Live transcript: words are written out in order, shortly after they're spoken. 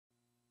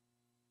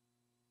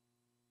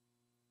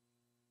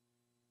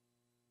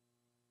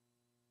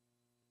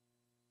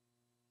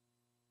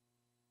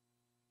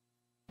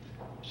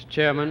Mr.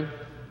 Chairman,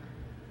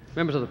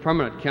 members of the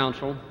Permanent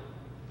Council,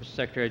 Mr.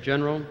 Secretary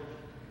General,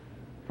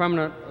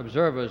 permanent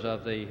observers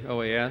of the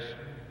OAS,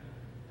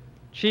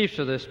 chiefs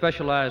of the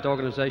specialized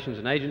organizations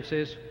and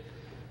agencies,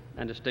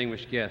 and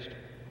distinguished guests.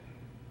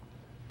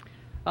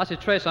 Hace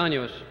 3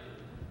 años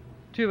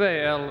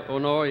tuve el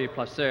honor y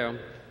placer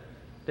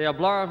de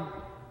hablar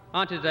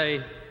antes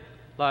de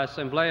la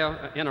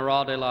Asamblea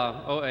General de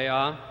la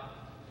OEA,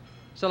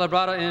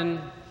 celebrada en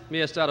mi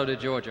estado de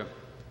Georgia.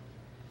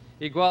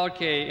 Igual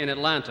que en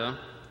Atlanta,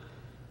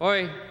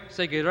 hoy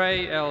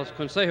seguiré el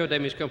consejo de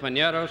mis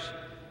compañeros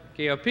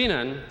que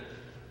opinan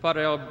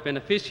para el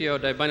beneficio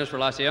de buenas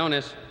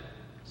relaciones.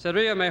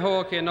 Sería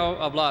mejor que no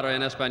hablara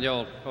en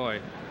español hoy.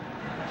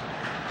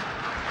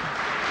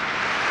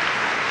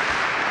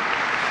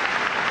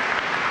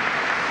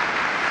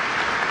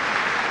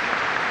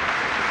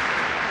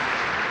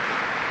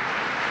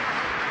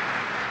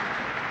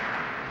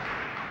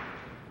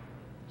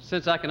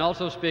 Since I can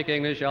also speak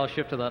English, I'll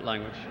shift to that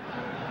language.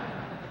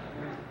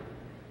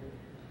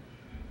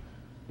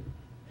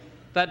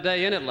 That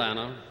day in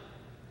Atlanta,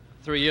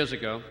 3 years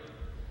ago,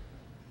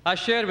 I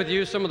shared with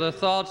you some of the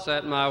thoughts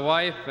that my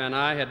wife and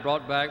I had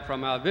brought back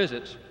from our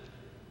visits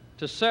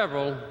to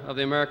several of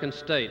the American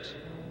states.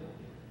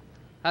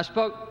 I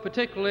spoke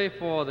particularly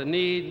for the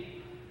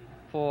need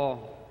for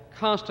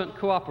constant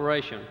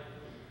cooperation,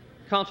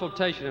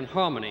 consultation, and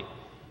harmony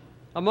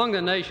among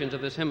the nations of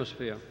this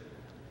hemisphere.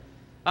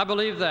 I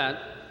believe that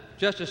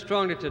just as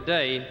strongly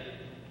today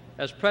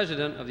as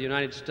President of the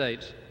United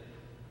States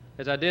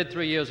as I did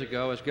 3 years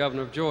ago as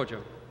Governor of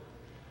Georgia.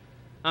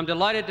 I'm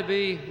delighted to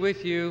be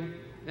with you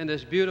in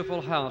this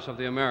beautiful house of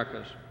the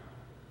Americas.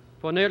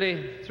 For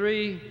nearly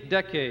 3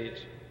 decades,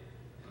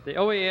 the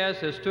OAS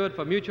has stood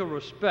for mutual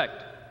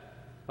respect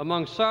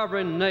among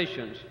sovereign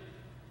nations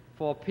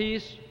for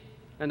peace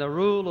and the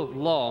rule of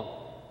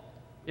law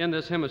in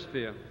this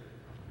hemisphere.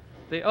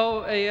 The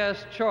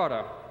OAS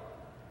Charter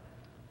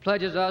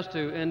pledges us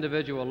to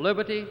individual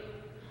liberty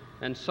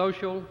and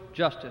social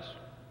justice.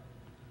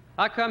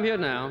 I come here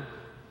now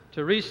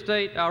to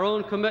restate our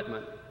own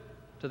commitment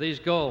to these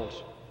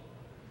goals.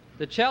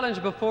 The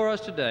challenge before us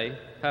today,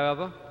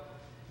 however,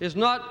 is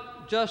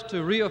not just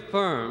to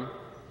reaffirm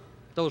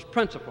those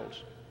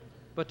principles,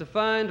 but to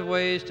find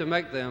ways to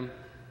make them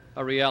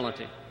a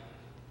reality.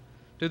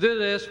 To do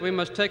this, we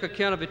must take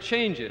account of the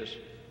changes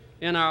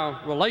in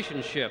our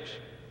relationships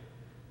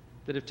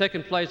that have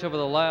taken place over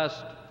the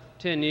last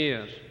 10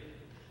 years.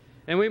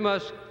 And we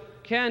must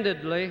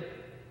candidly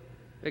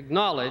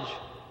acknowledge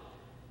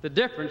the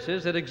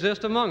differences that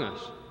exist among us.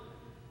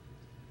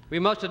 We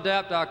must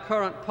adapt our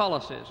current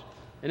policies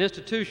and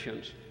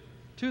institutions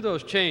to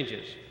those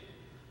changes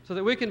so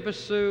that we can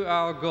pursue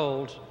our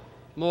goals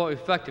more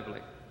effectively.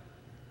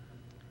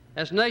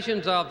 As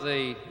nations of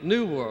the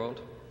New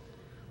World,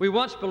 we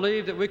once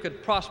believed that we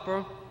could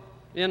prosper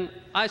in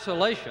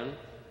isolation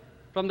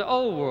from the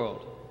Old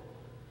World.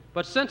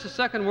 But since the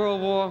Second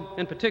World War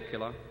in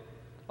particular,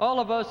 all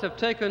of us have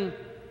taken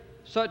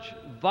such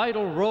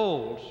vital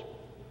roles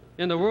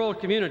in the world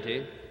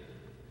community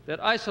that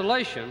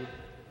isolation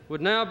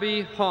would now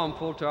be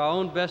harmful to our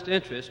own best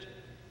interest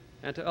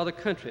and to other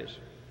countries.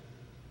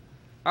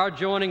 Our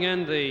joining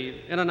in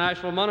the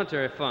International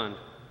Monetary Fund,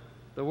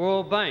 the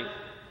World Bank,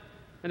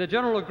 and the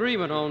General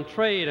Agreement on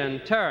Trade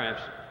and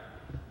Tariffs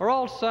are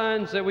all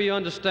signs that we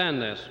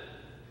understand this.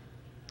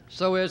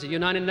 So is the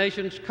United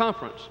Nations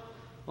Conference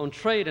on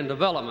Trade and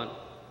Development,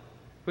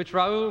 which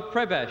Raul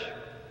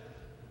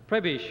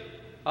Prebisch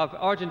of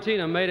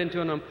Argentina made into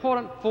an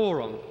important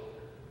forum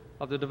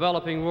of the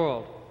developing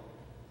world.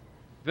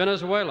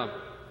 Venezuela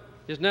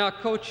is now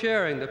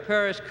co-chairing the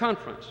Paris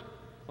Conference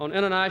on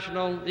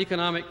International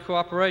Economic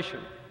Cooperation.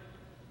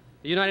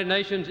 The United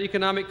Nations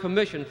Economic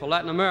Commission for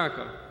Latin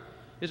America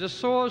is a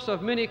source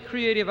of many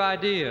creative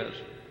ideas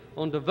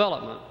on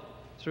development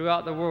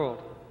throughout the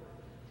world.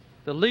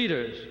 The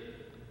leaders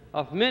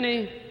of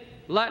many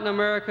Latin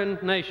American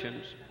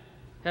nations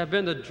have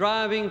been the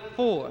driving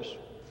force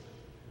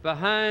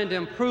behind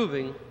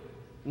improving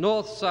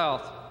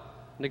North-South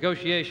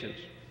negotiations.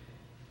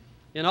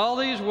 In all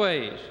these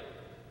ways,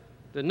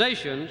 the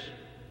nations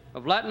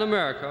of Latin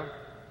America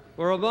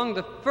were among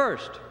the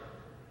first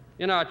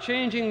in our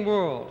changing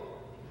world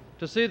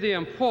to see the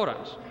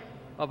importance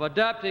of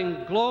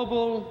adapting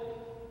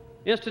global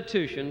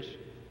institutions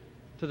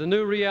to the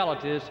new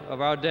realities of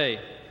our day.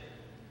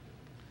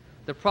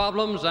 The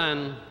problems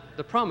and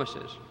the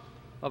promises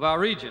of our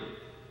region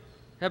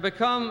have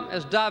become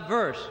as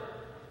diverse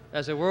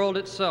as the world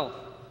itself.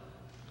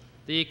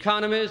 The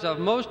economies of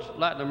most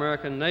Latin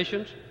American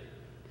nations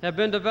have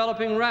been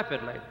developing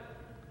rapidly,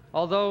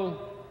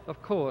 although,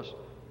 of course,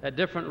 at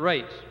different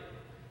rates.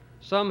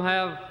 Some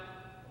have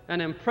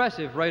an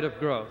impressive rate of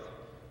growth.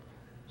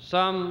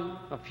 Some,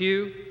 a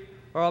few,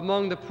 are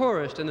among the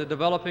poorest in the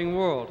developing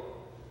world.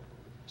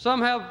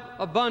 Some have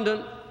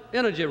abundant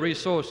energy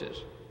resources.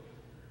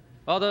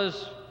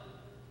 Others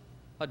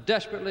are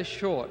desperately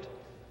short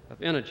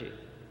of energy.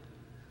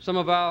 Some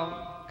of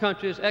our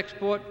countries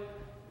export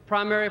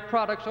primary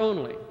products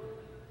only.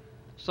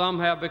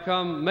 Some have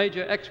become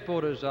major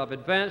exporters of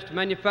advanced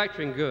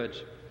manufacturing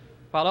goods,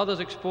 while others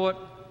export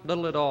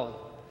little at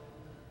all.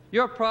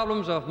 Your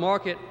problems of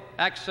market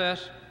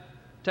access,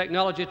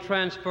 technology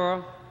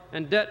transfer,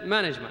 and debt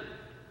management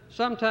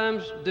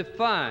sometimes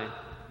defy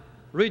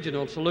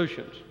regional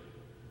solutions.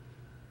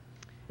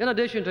 In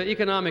addition to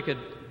economic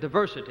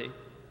diversity,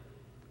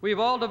 we've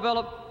all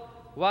developed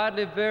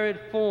widely varied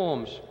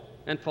forms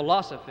and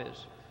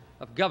philosophies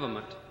of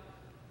government.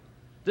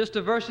 This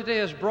diversity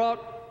has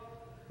brought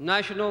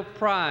national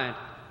pride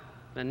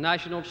and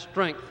national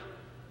strength.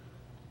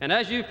 And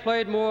as you've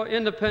played more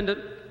independent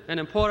and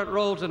important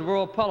roles in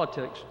world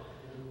politics,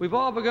 we've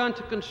all begun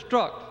to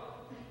construct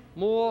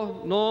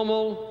more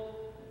normal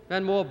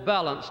and more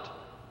balanced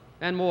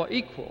and more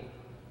equal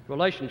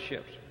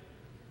relationships.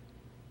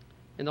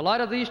 In the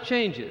light of these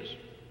changes,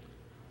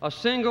 a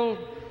single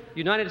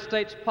United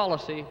States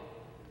policy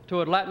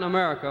toward Latin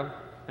America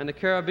and the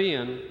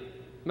Caribbean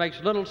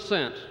makes little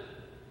sense.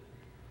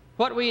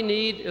 What we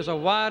need is a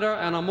wider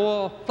and a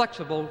more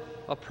flexible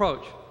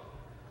approach,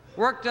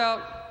 worked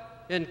out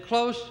in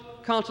close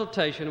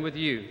consultation with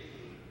you.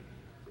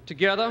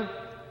 Together,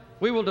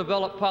 we will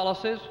develop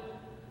policies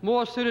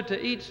more suited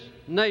to each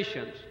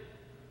nation's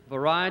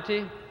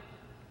variety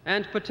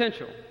and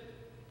potential.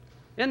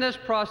 In this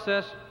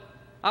process,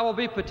 I will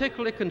be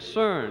particularly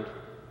concerned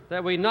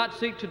that we not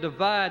seek to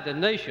divide the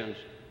nations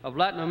of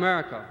Latin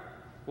America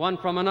one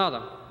from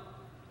another,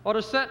 or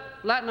to set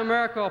Latin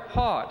America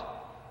apart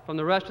from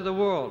the rest of the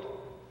world.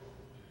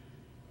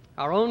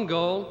 Our own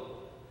goal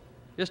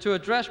is to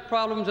address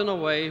problems in a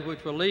way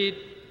which will lead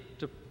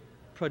to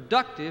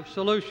productive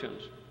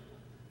solutions,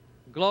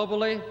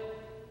 globally,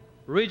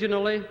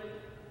 regionally,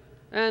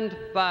 and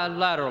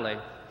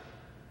bilaterally.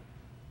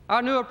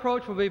 Our new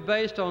approach will be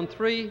based on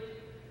three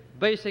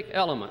basic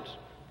elements.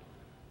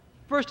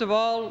 First of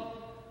all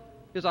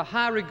is a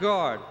high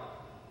regard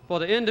for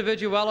the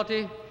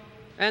individuality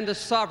and the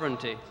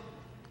sovereignty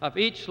of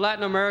each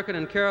Latin American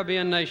and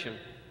Caribbean nation.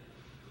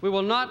 We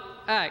will not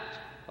act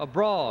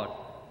abroad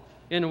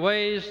in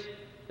ways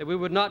that we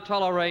would not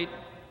tolerate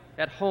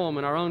at home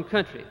in our own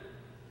country.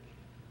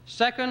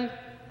 Second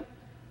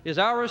is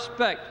our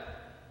respect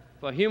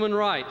for human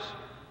rights,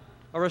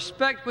 a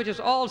respect which is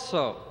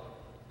also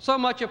so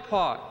much a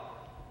part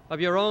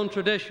of your own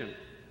tradition.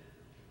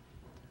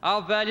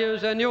 Our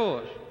values and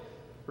yours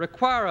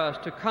require us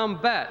to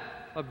combat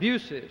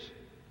abuses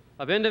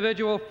of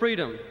individual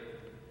freedom,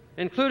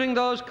 including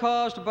those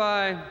caused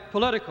by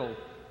political,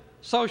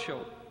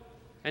 social,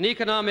 and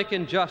economic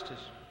injustice.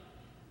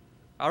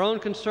 Our own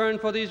concern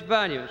for these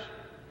values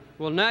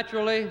will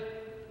naturally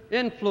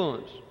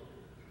influence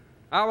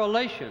our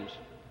relations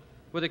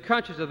with the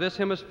countries of this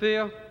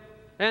hemisphere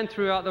and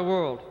throughout the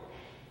world.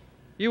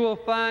 You will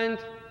find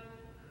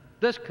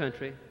this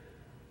country,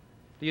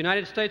 the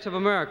United States of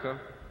America,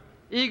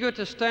 eager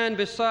to stand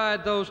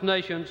beside those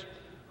nations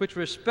which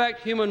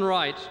respect human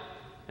rights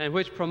and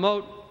which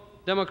promote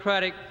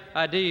democratic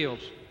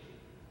ideals.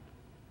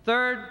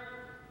 Third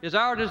is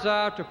our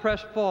desire to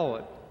press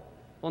forward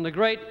on the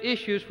great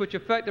issues which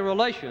affect the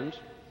relations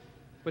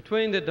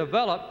between the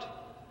developed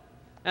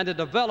and the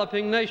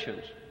developing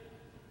nations.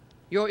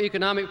 Your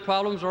economic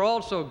problems are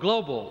also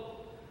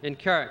global in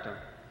character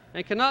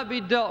and cannot be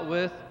dealt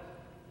with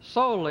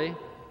solely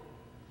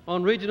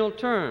on regional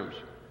terms.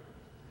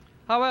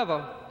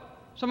 However,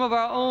 some of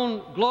our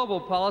own global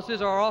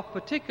policies are of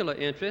particular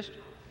interest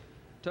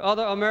to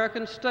other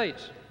American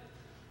states.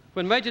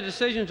 When major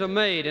decisions are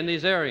made in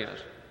these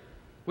areas,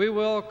 we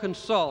will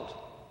consult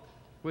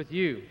with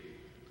you.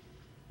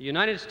 The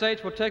United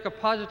States will take a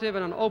positive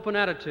and an open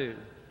attitude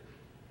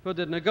toward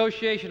the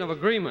negotiation of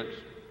agreements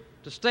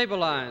to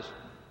stabilize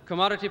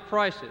commodity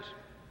prices,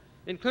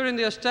 including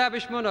the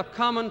establishment of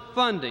common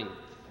funding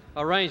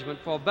arrangement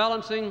for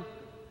financing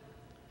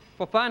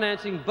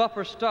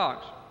buffer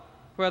stocks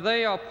where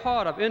they are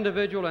part of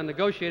individual and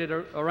negotiated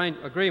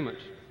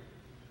agreements.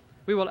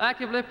 We will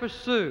actively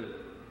pursue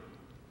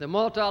the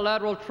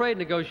multilateral trade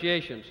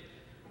negotiations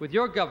with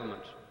your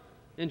governments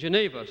in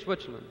Geneva,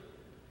 Switzerland.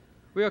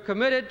 We are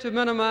committed to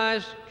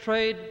minimize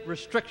trade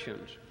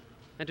restrictions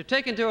and to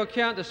take into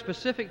account the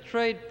specific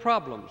trade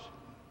problems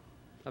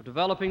of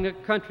developing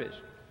countries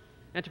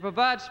and to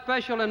provide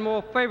special and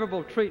more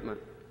favorable treatment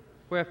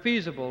where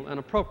feasible and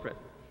appropriate.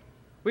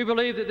 We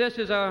believe that this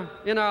is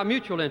in our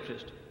mutual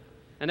interest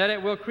and that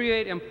it will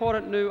create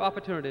important new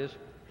opportunities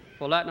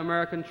for Latin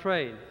American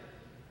trade.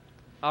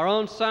 Our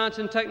own science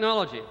and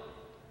technology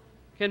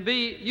can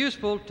be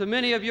useful to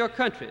many of your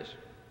countries.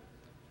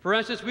 For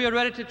instance, we are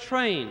ready to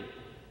train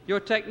your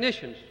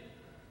technicians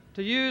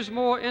to use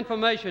more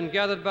information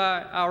gathered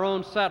by our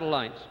own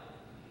satellites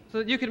so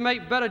that you can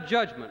make better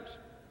judgments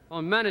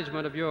on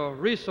management of your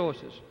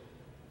resources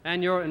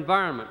and your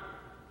environment.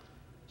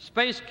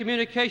 Space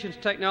communications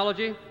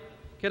technology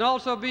can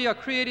also be a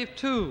creative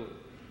tool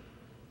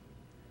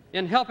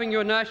in helping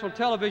your national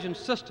television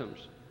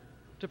systems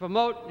to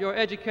promote your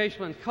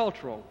educational and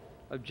cultural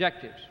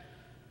objectives.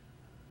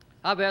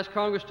 I've asked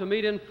Congress to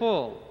meet in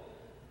full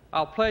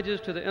our pledges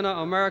to the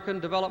Inter-American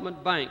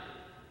Development Bank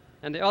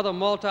and the other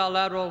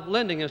multilateral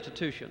lending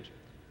institutions,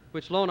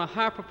 which loan a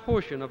high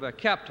proportion of their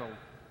capital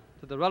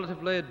to the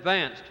relatively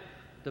advanced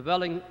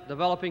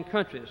developing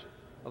countries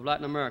of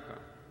Latin America.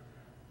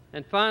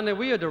 And finally,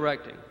 we are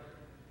directing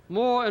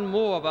more and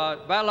more of our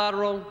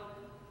bilateral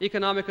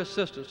economic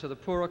assistance to the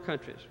poorer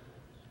countries.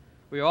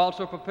 We are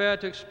also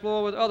prepared to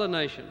explore with other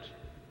nations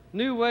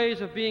new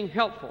ways of being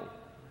helpful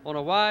on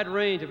a wide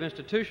range of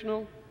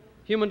institutional,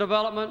 human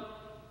development,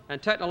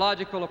 and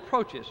technological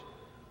approaches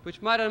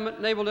which might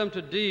enable them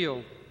to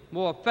deal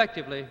more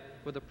effectively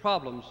with the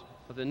problems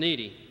of the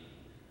needy.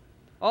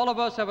 All of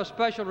us have a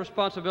special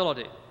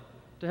responsibility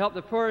to help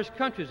the poorest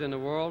countries in the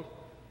world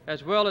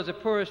as well as the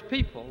poorest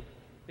people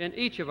in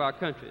each of our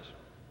countries.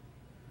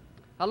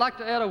 I'd like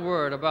to add a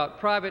word about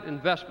private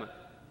investment.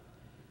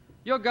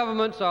 Your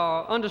governments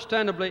are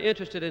understandably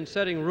interested in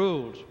setting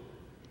rules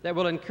that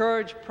will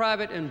encourage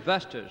private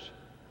investors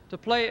to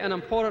play an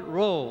important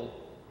role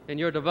in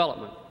your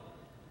development.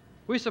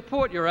 We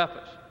support your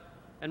efforts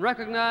and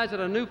recognize that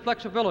a new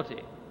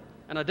flexibility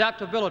and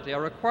adaptability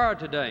are required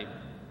today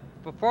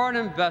for foreign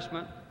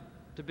investment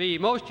to be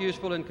most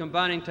useful in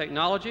combining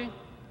technology,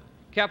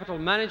 capital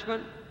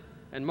management,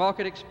 and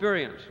market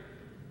experience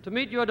to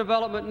meet your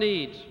development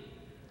needs.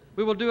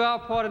 We will do our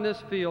part in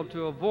this field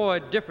to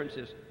avoid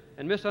differences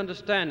and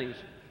misunderstandings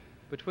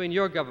between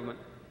your government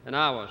and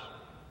ours.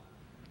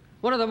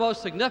 One of the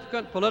most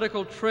significant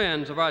political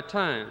trends of our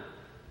time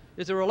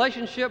is the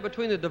relationship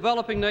between the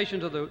developing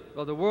nations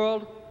of the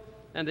world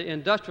and the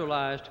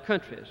industrialized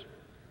countries.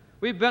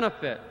 We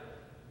benefit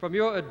from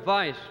your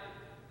advice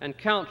and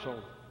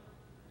counsel,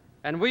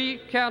 and we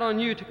count on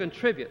you to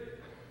contribute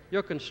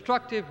your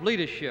constructive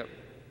leadership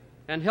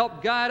and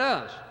help guide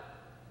us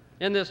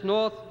in this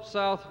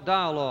North-South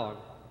dialogue.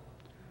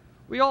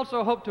 We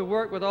also hope to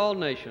work with all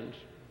nations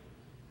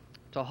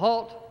to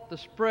halt the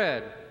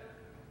spread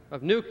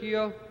of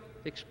nuclear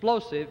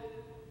explosive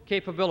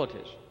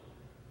capabilities.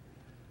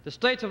 The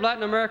states of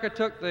Latin America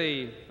took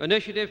the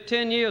initiative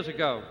 10 years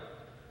ago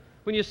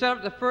when you set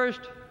up the first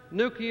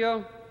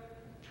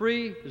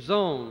nuclear-free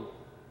zone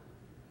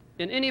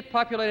in any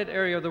populated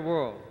area of the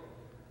world.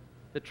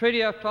 The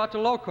Treaty of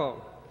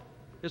Tlatelolco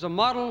is a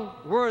model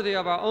worthy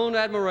of our own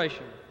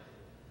admiration.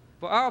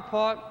 For our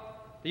part,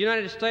 the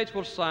United States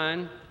will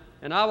sign,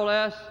 and I will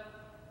ask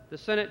the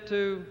Senate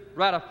to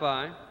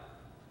ratify,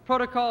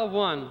 Protocol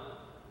 1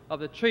 of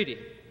the treaty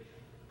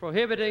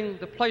prohibiting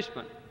the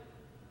placement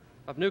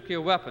of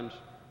nuclear weapons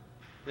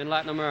in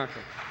Latin America.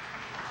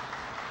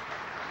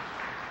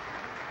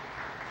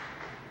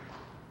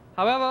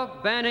 However,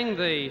 banning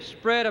the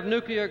spread of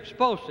nuclear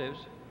explosives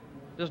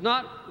does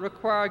not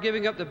require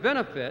giving up the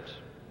benefits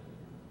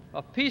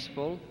of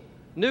peaceful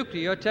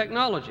nuclear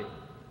technology.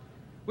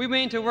 We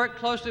mean to work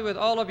closely with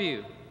all of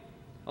you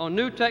on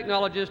new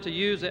technologies to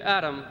use the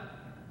atom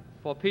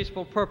for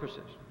peaceful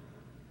purposes.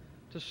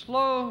 To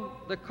slow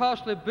the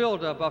costly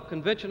buildup of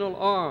conventional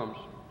arms,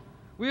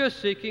 we are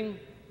seeking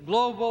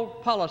global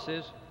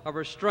policies of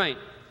restraint.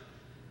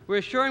 We're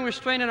assuring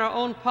restraint in our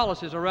own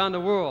policies around the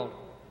world,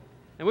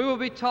 and we will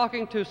be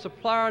talking to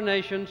supplier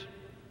nations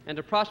and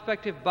to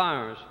prospective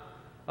buyers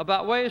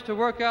about ways to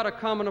work out a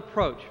common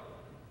approach.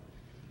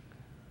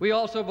 We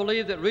also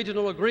believe that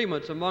regional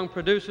agreements among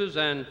producers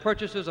and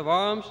purchasers of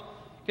arms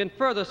can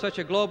further such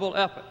a global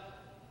effort.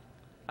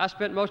 I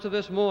spent most of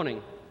this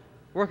morning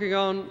working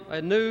on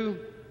a new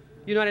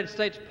United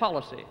States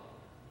policy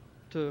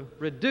to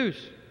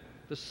reduce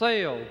the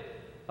sale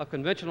of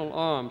conventional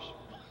arms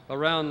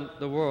around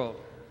the world.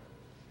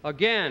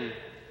 Again,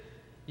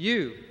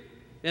 you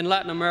in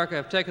Latin America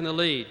have taken the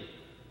lead.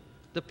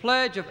 The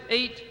pledge of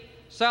 8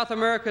 South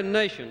American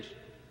nations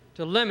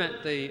to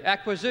limit the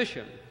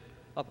acquisition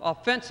of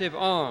offensive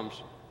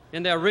arms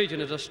in their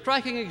region is a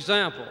striking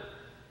example.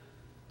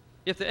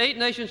 If the 8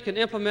 nations can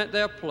implement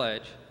their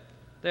pledge,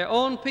 their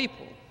own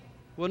people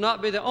will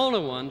not be the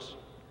only ones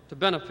to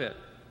benefit.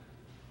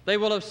 They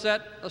will have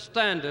set a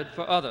standard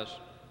for others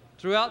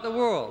throughout the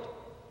world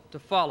to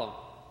follow.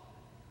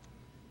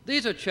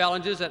 These are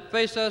challenges that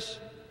face us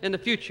in the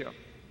future.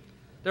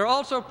 There are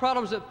also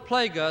problems that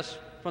plague us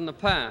from the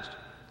past,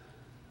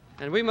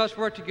 and we must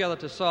work together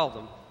to solve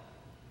them.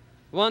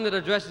 One that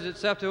addresses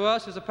itself to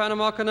us is the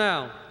Panama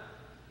Canal.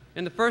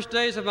 In the first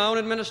days of my own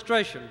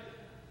administration,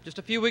 just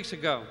a few weeks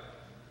ago,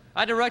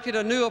 I directed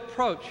a new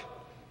approach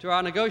to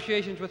our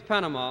negotiations with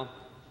Panama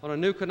on a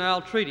new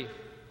canal treaty.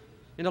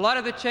 In the light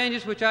of the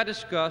changes which I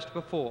discussed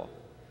before,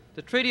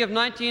 the Treaty of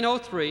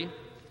 1903,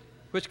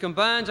 which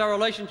combines our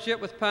relationship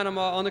with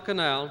Panama on the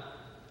canal,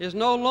 is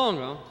no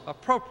longer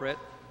appropriate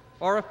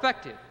or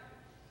effective.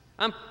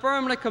 I'm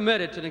firmly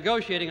committed to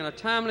negotiating in a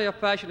timely a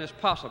fashion as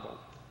possible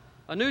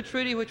a new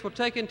treaty which will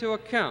take into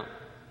account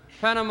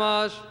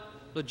Panama's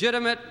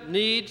legitimate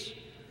needs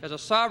as a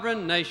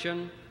sovereign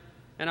nation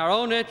and our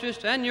own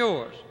interest and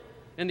yours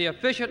in the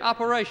efficient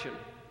operation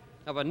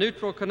of a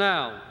neutral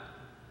canal,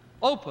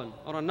 open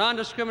on a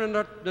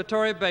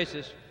non-discriminatory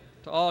basis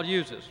to all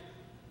users.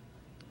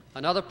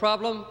 Another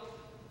problem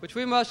which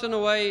we must in a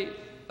way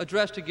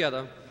address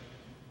together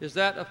is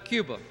that of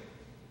Cuba.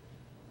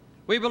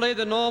 We believe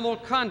the normal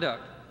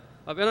conduct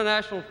of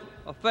international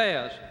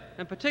affairs,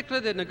 and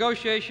particularly the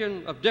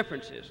negotiation of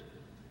differences,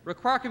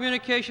 require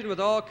communication with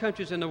all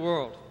countries in the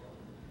world.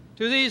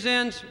 To these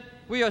ends,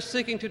 we are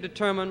seeking to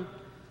determine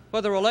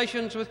whether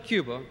relations with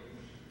Cuba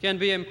can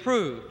be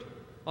improved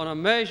on a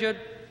measured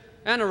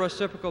and a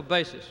reciprocal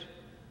basis.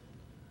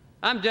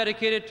 I'm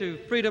dedicated to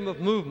freedom of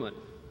movement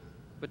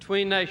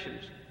between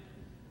nations.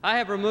 I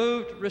have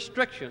removed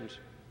restrictions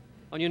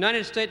on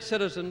United States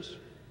citizens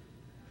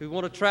who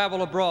want to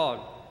travel abroad.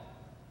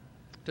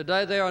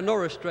 Today, there are no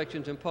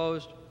restrictions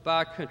imposed by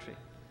our country.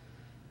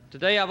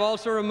 Today, I've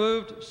also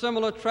removed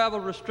similar travel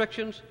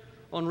restrictions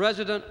on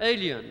resident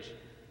aliens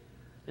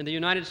in the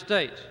United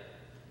States.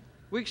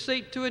 We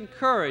seek to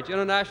encourage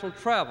international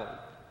travel,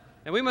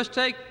 and we must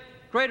take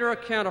greater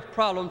account of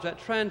problems that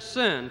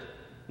transcend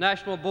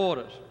national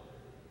borders.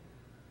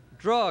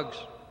 Drugs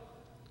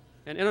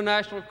and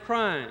international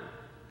crime,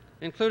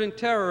 including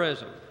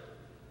terrorism,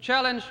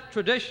 challenge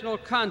traditional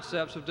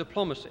concepts of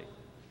diplomacy.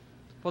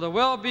 For the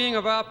well-being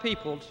of our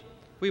peoples,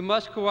 we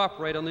must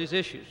cooperate on these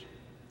issues.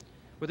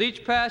 With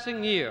each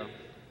passing year,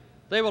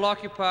 they will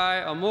occupy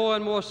a more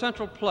and more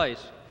central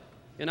place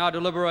in our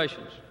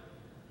deliberations.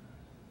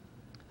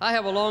 I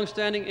have a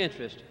long-standing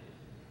interest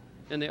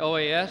in the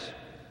OAS,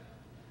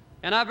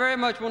 and I very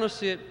much want to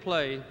see it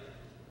play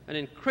an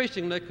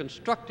increasingly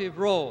constructive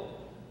role.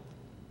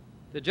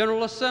 The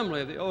General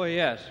Assembly of the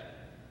OAS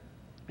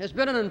has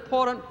been an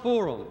important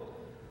forum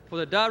for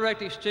the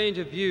direct exchange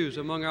of views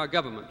among our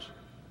governments.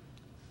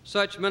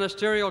 Such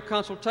ministerial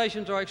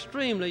consultations are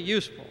extremely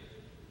useful.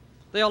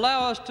 They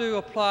allow us to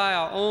apply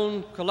our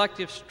own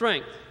collective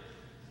strength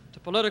to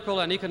political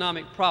and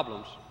economic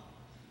problems.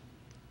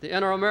 The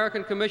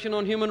Inter-American Commission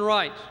on Human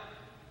Rights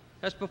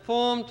has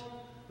performed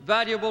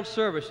valuable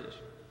services.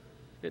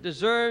 It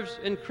deserves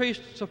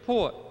increased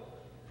support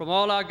from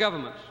all our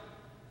governments.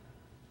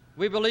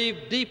 We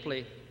believe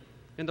deeply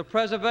in the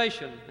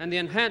preservation and the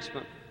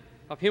enhancement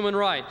of human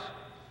rights,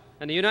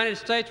 and the United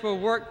States will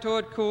work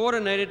toward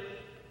coordinated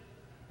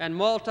and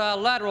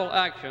multilateral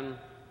action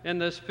in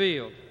this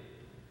field.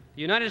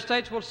 The United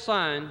States will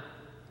sign,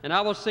 and I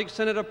will seek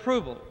Senate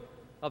approval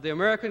of the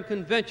American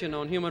Convention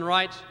on Human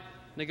Rights,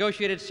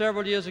 negotiated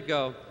several years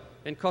ago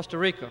in Costa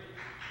Rica.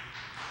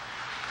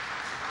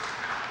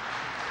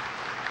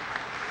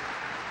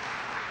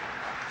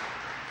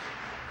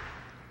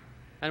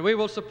 And we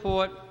will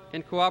support,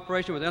 in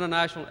cooperation with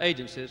international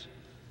agencies,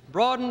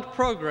 broadened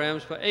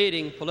programs for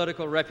aiding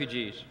political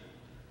refugees.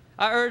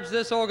 I urge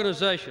this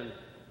organization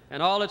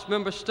and all its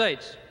member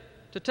states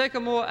to take a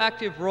more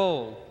active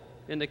role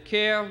in the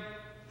care,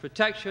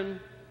 protection,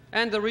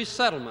 and the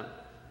resettlement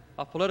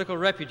of political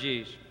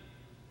refugees.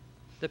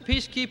 The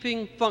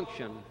peacekeeping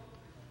function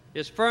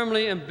is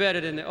firmly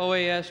embedded in the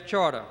OAS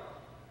Charter.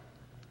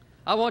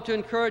 I want to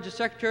encourage the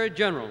Secretary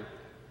General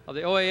of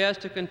the OAS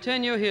to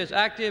continue his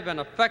active and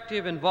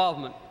effective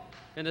involvement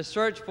in the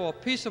search for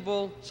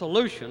peaceable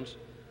solutions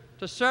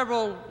to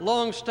several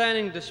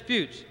long-standing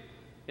disputes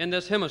in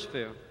this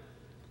hemisphere.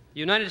 The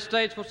United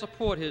States will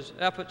support his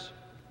efforts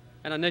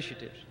and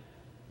initiatives.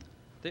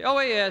 The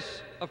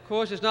OAS, of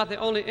course, is not the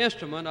only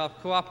instrument of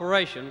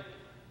cooperation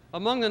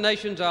among the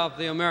nations of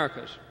the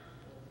Americas.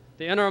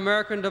 The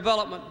Inter-American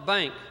Development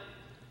Bank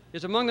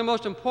is among the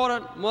most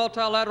important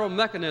multilateral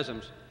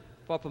mechanisms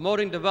for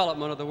promoting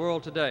development of the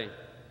world today.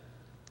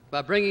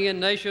 By bringing in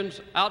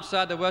nations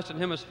outside the Western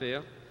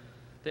Hemisphere,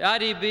 the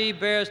IDB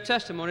bears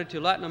testimony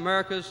to Latin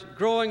America's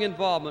growing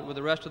involvement with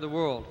the rest of the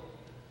world.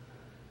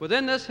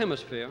 Within this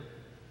hemisphere,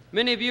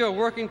 many of you are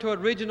working toward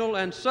regional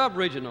and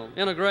sub-regional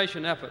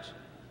integration efforts,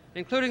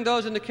 including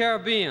those in the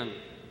Caribbean,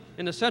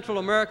 in the Central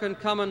American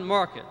Common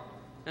Market,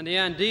 and the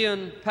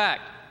Andean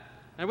Pact,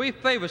 and we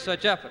favor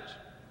such efforts.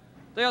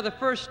 They are the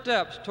first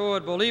steps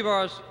toward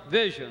Bolivar's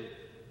vision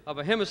of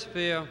a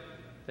hemisphere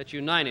that's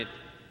united.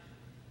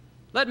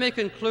 Let me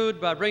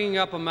conclude by bringing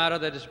up a matter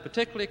that is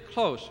particularly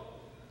close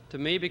to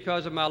me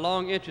because of my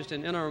long interest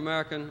in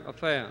inter-American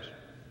affairs.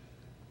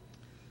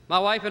 My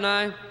wife and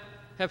I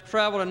have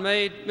traveled and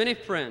made many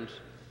friends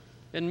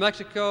in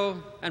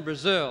Mexico and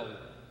Brazil,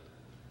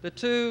 the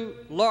two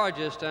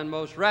largest and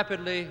most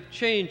rapidly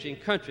changing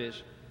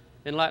countries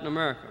in Latin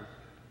America.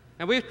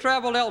 And we've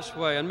traveled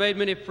elsewhere and made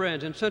many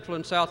friends in Central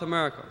and South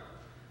America.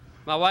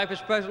 My wife is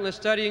presently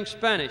studying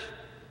Spanish,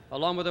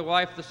 along with the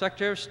wife of the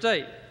Secretary of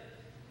State,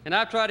 and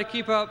I've tried to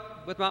keep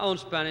up with my own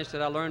Spanish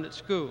that I learned at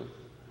school.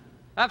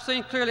 I've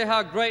seen clearly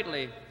how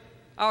greatly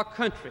our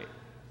country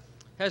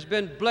has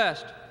been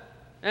blessed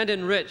and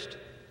enriched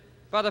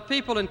by the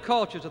people and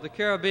cultures of the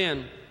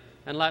Caribbean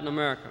and Latin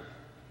America.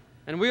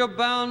 And we are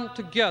bound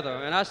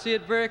together, and I see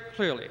it very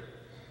clearly,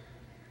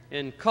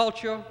 in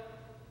culture,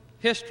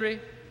 history,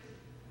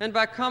 and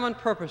by common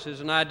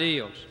purposes and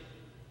ideals.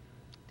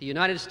 The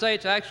United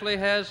States actually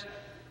has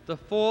the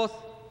fourth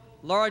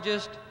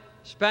largest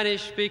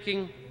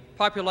Spanish-speaking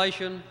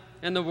population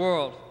in the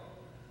world.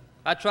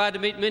 I tried to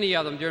meet many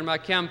of them during my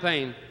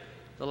campaign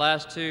the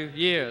last 2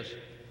 years,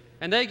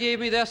 and they gave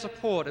me their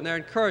support and their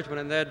encouragement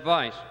and their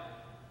advice.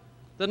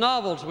 The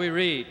novels we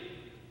read,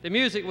 the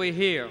music we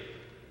hear,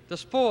 the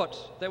sports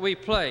that we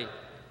play,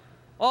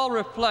 all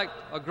reflect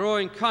a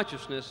growing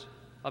consciousness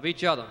of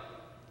each other.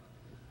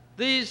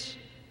 These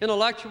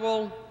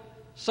intellectual,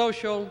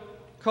 social,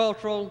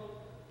 cultural,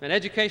 and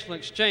educational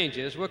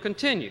exchanges will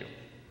continue,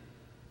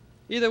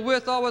 either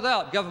with or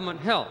without government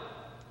help.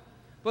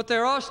 But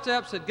there are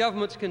steps that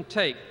governments can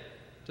take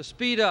to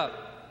speed up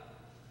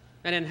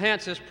and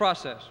enhance this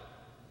process.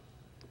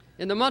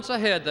 In the months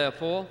ahead,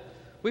 therefore,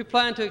 we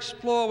plan to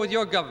explore with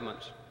your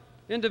governments,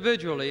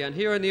 individually and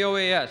here in the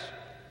OAS,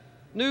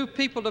 new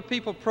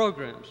people-to-people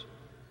programs,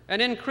 an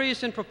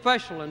increase in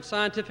professional and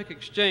scientific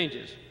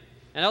exchanges,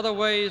 and other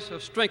ways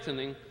of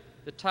strengthening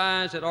the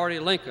ties that already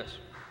link us.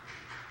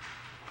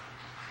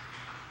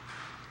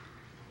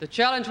 The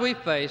challenge we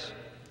face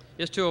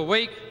is to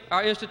awake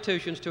our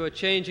institutions to a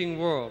changing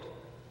world.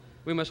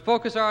 We must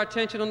focus our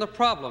attention on the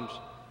problems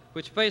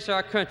which face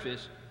our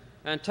countries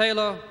and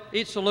tailor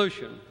each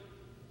solution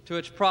to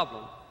its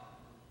problem.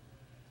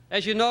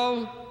 As you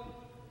know,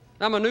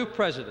 I'm a new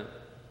president.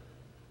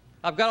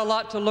 I've got a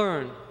lot to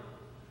learn.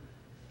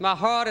 My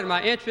heart and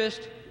my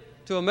interest,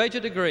 to a major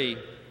degree,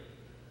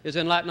 is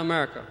in Latin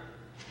America.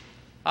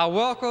 I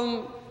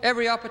welcome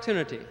every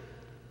opportunity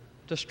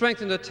to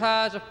strengthen the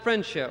ties of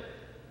friendship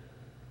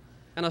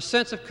and a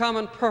sense of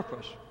common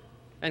purpose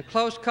and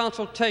close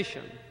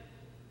consultation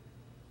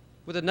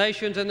with the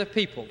nations and the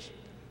peoples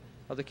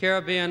of the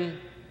Caribbean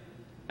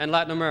and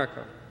Latin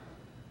America.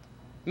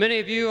 Many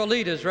of you are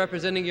leaders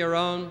representing your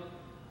own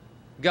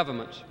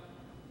governments.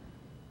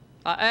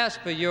 I ask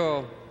for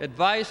your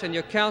advice and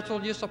your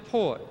counsel, your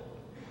support,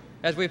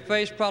 as we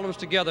face problems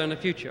together in the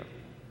future.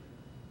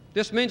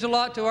 This means a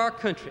lot to our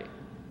country,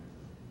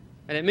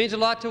 and it means a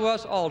lot to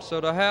us also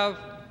to have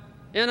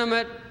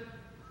intimate,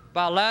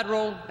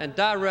 bilateral, and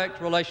direct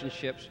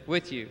relationships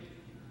with you.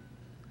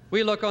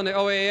 We look on the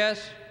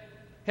OAS,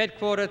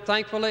 headquartered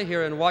thankfully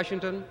here in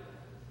Washington,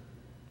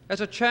 as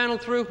a channel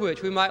through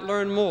which we might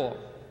learn more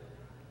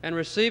and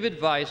receive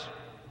advice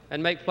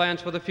and make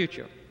plans for the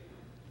future.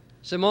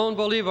 Simón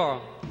Bolívar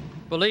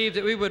believed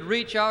that we would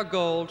reach our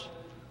goals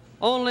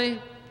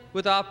only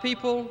with our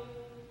people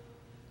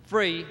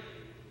free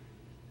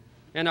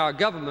and our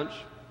governments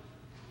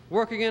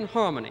working in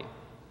harmony.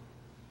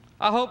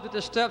 I hope that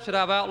the steps that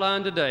I've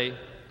outlined today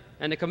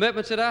and the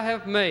commitments that I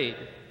have made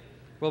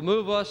will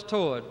move us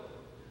toward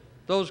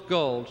those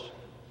goals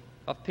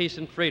of peace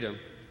and freedom.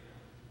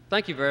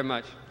 Thank you very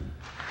much.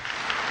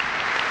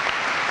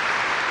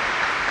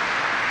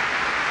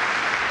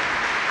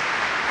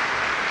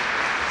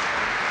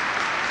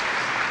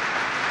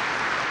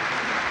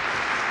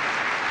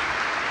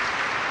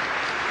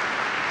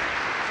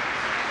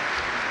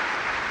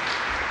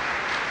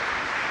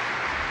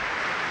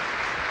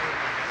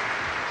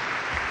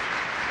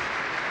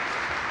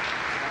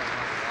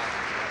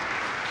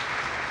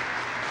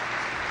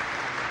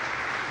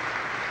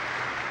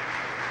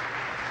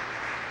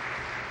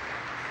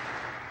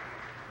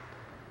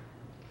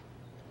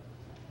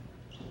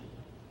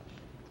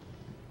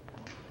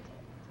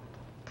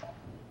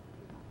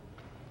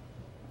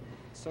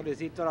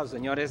 Solicito a los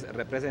señores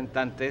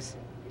representantes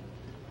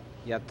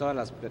y a todas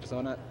las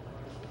personas